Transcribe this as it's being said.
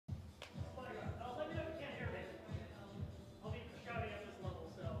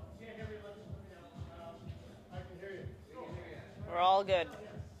We're all good.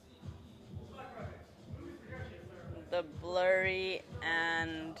 The blurry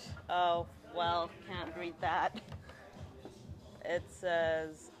and, oh, well, can't read that. It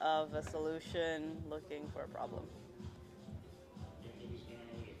says of a solution looking for a problem.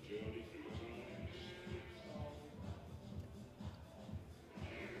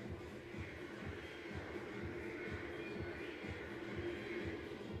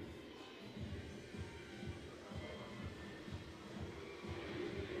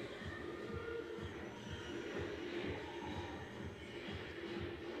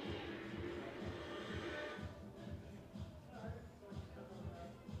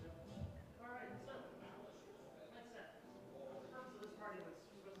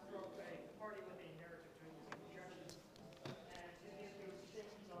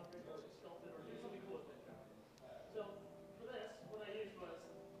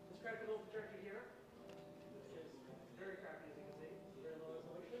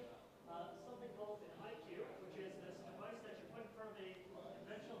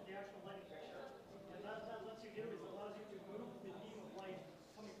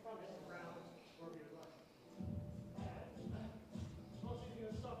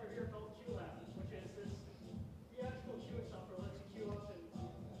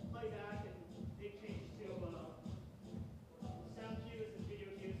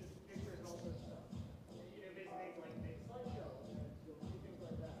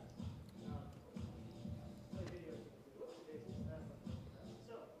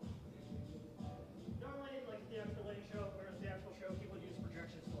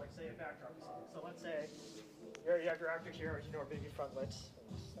 So let's say you have your actor here, as you know, are big frontlets.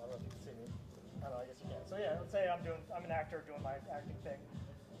 I don't know if you can see me. I don't know, I guess you can. So yeah, let's say I'm an actor doing my acting thing.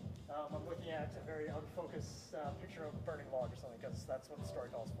 I'm looking at a very out of focus picture of a burning log or something, because that's what the story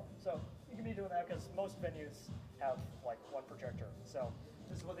calls for. So you can be doing that because most venues have like one projector. So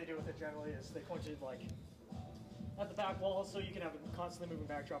this is what they do with it generally, is they point it like at the back wall, so you can have a constantly moving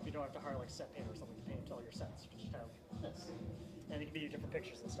backdrop. You don't have to hire like set paint or something to paint all your sets. You just have this. And it can be different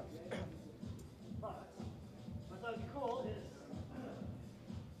pictures and stuff. But what I thought would be cool is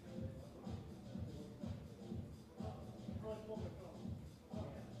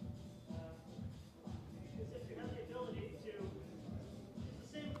if you have the ability to use the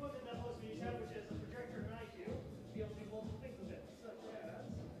same equipment that most of you have, which is a projector and I Cue, to be able to do multiple things with it, such as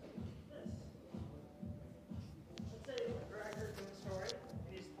this. Let's say your actor is doing a story, and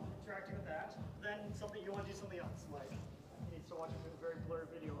he's interacting with that. Then something you want to do something else, like he needs to watch a very blurry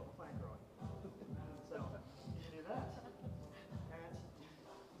video of a plant growing. So you can do that, and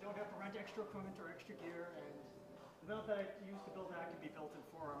you don't have to rent extra equipment or extra gear. And the amount that I use to build that can be built in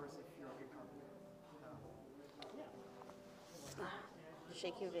 4 hours if you're a good carpenter. Yeah.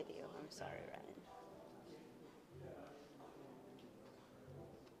 Shake your video. I'm sorry, Ryan.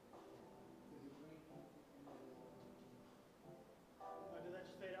 Did that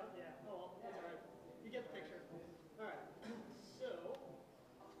just fade out? Yeah. Oh, well, that's all right. You get the picture. All right. So,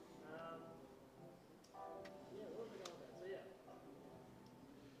 yeah, where was we going with that? So, yeah.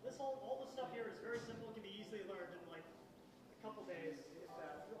 All this stuff here is very simple. It can be easily learned in like a couple days.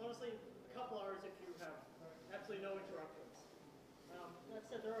 Honestly, a couple hours if you have absolutely no interruptions. That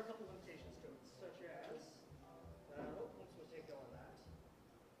said, there are a couple limitations to it, such as, oops, we'll take go on that.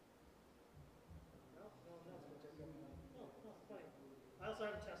 No, not supposed to go on that. No, funny. I also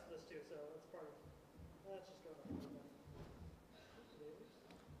haven't tested this too, so that's part of it. Let's just go back.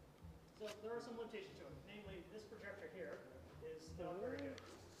 So there are some limitations to it. Namely, this projector here is not very good.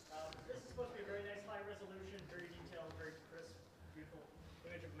 This is supposed to be a very nice high resolution, very detailed, very crisp, beautiful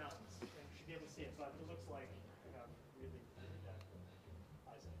image of mountains. And you should be able to see it, but it looks like really bad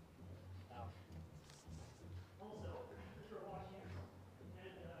eyes. Also, if you're watching it,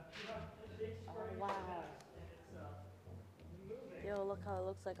 and you have a big screen wow. and it's moving. Yo, look how it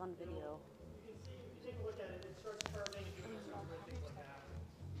looks like on video. You can see, if you take a look at it, it starts curving and doing some weird things like that.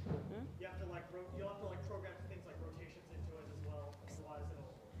 You have to program things like rotations into it as well. Otherwise,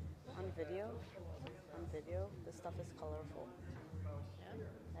 it'll. On video, this stuff is colorful. Yeah.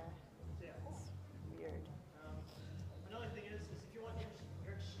 It's weird. Another thing is if you want to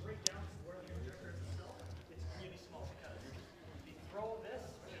get straight down to where the projector is itself, it's really small because if you throw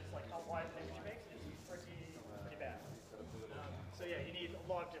this, which is like how wide the image makes, it's pretty bad. So yeah, you need a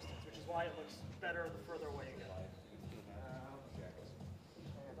lot of distance, which is why it looks better the further away you go.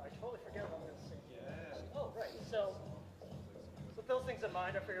 And I totally forget about this. Oh, right. So with those things in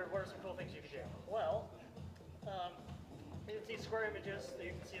mind, I figured what are some cool things you could do? Well, you can see square images.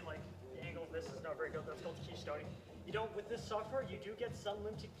 You can see like the angle of this is not very good. That's called keystoning. You don't, with this software, you do get some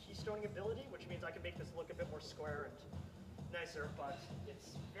limited keystoning ability, which means I can make this look a bit more square and nicer, but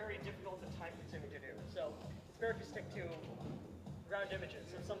it's very difficult and time-consuming to do. So it's better if you stick to round images.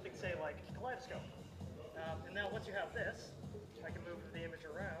 So something, say, like kaleidoscope. And now once you have this, I can move the image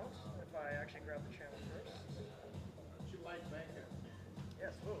around if I actually grab the channel first. You like Vanka?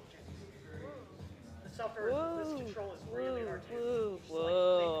 Yes, whoa, Jesus. The software, this control is really hard to use. Just like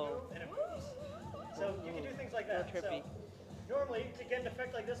Whoa. think move and it moves. So you can do things like that. Trippy. So normally, to get an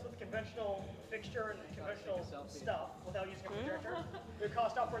effect like this with conventional fixture and conventional stuff without using a projector, it would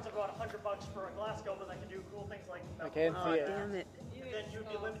cost upwards of about $100 for a glass scope, and that can do cool things like I can't Oh, see it. damn it. then you'd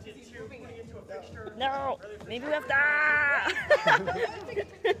be limited to putting it into a fixture. No! Maybe we have to.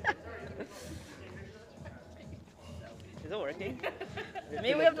 Is it working?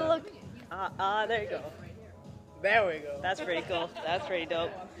 Maybe we have to look. There you go. There we go. That's pretty cool. That's pretty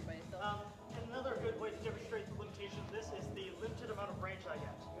dope. Another good way to demonstrate the limitation of this is the limited amount of range I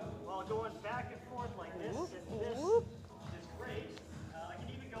get. While going back and forth like this and this is great. I can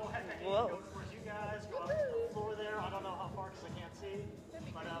even go ahead and go towards you guys, go out to the floor there. I don't know how far because I can't see.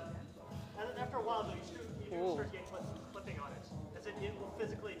 But after a while, though, you do start getting clipping on it. As it will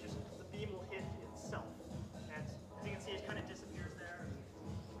physically just, the beam will hit itself. And as you can see, it kind of disappears there.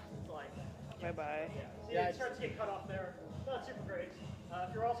 It's like, Bye-bye. yeah, it starts to get cut off there. Not super great.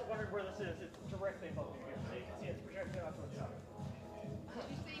 If you're also wondering where this is, it's directly above you here. So you can see it's projected onto the side. Did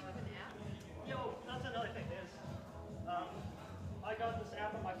you say with an app? Yo, that's another thing is, I got this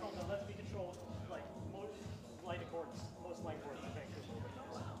app on my phone that lets me control like most lighting boards in Vancouver.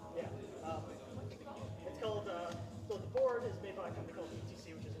 Yeah. It's called, so the board is made by a company called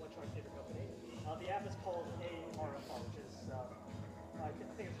UBC, which is an electronic theater company. The app is called ARFR, which is, I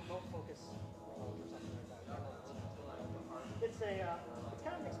think it's remote focus or something like that. It's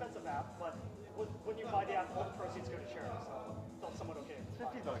kind of an expensive app, but when you buy the app, all the proceeds go to charity, so it felt somewhat okay.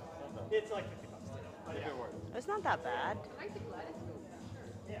 $50. It's like $50 too. But If yeah. it works. It's not that bad. I like the kaleidoscope. Sure.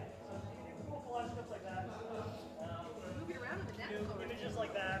 Yeah, so you can do cool kaleidoscopes like that. Move it around with the net color. Images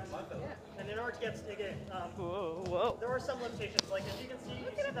like that. Yeah. And in order to get, again, Whoa. there are some limitations. Like as you can see,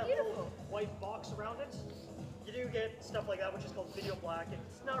 Look you at see how that little white box around it. You do get stuff like that, which is called video black.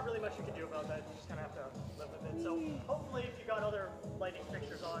 It's not really much you can do about that. You just kind of have to live with it. So hopefully, if you got other lighting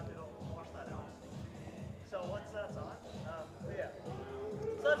fixtures on, it'll wash that out. So once that's on, but yeah.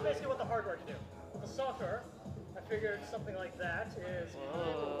 So that's basically what the hardware can do. With the software, I figured something like that is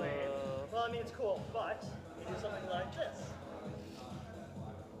cool way. Well, I mean it's cool, but you do something like this.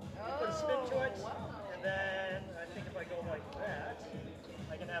 You put a spin to it, and then I think if I go like that,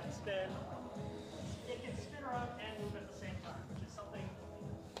 I can have it spin. It can spin around and move at the same time, which is something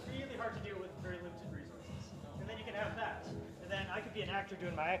really hard to do with very limited resources. And then you can have that. And then I could be an actor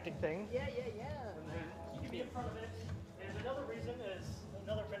doing my acting thing. Yeah. And then you can be in front of it. And another reason is,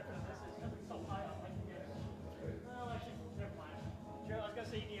 another benefit of this is because it's so high up, I can get, well, actually, never mind. I was going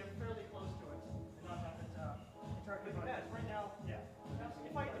to say you can get fairly close to it and not have it interact with it. Right now, yeah.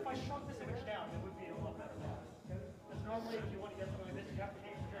 If I shrunk this image down, it would be a lot better. Because normally, if you want to get something like this, you have to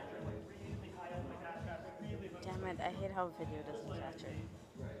hang the projector like really high up like that. Really low. Damn it, I hate how video doesn't catch it.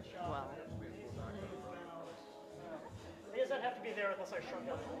 Well. It doesn't have to be there unless I shrunk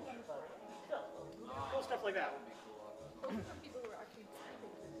down. But still, cool stuff like that. Some people were actually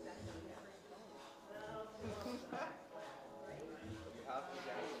typing with that on their phone. You have to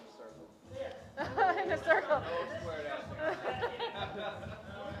dance in a circle. In a circle. Square dancing.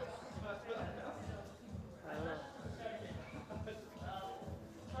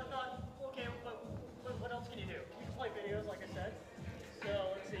 I thought, okay, what else can you do? You can play videos, like I said. So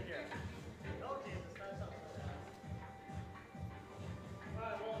let's see here. Oh, Jesus, that's not so bad.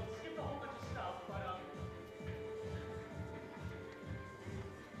 Alright, well, it skipped a whole bunch of stuff, but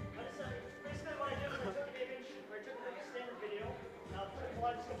I just said, basically what I did was I took an image, or I took a standard video, put a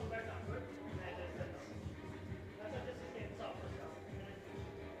kaleidoscope back onto it, and that's what this is getting software stuff. And then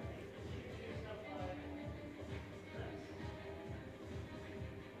you do stuff like this.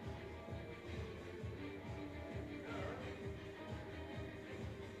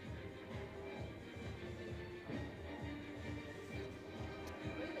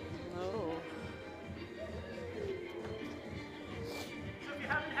 Oh. So if you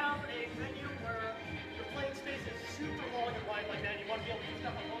happen to have a venue where the playing space is super long and wide like that, you want to be able to put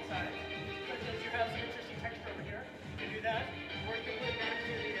stuff on both sides, such as you have some interesting texture over here, you can do that, or you can put it back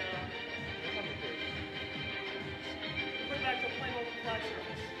to the, put it back to a plain old flat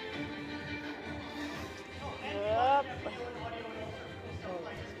surface. Oh, and you have video and audio and all sorts of cool stuff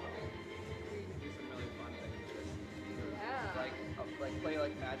like this well. It's a really fun thing to do. Yeah. Like play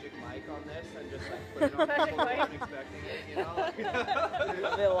like Magic Mike on this and just like put it on people who aren't expecting it, you know?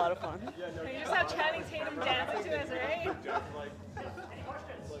 It'll be a lot of fun. You just have Channing Tatum dancing to this, right?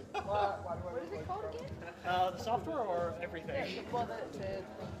 software or everything? Yeah, well,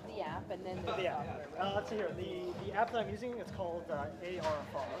 the app and then The app. Let's see here. The app that I'm using is called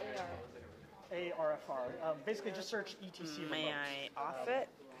ARFR. ARFR. Basically, just search ETC May remote. I off it?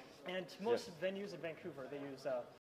 And most venues in Vancouver, they use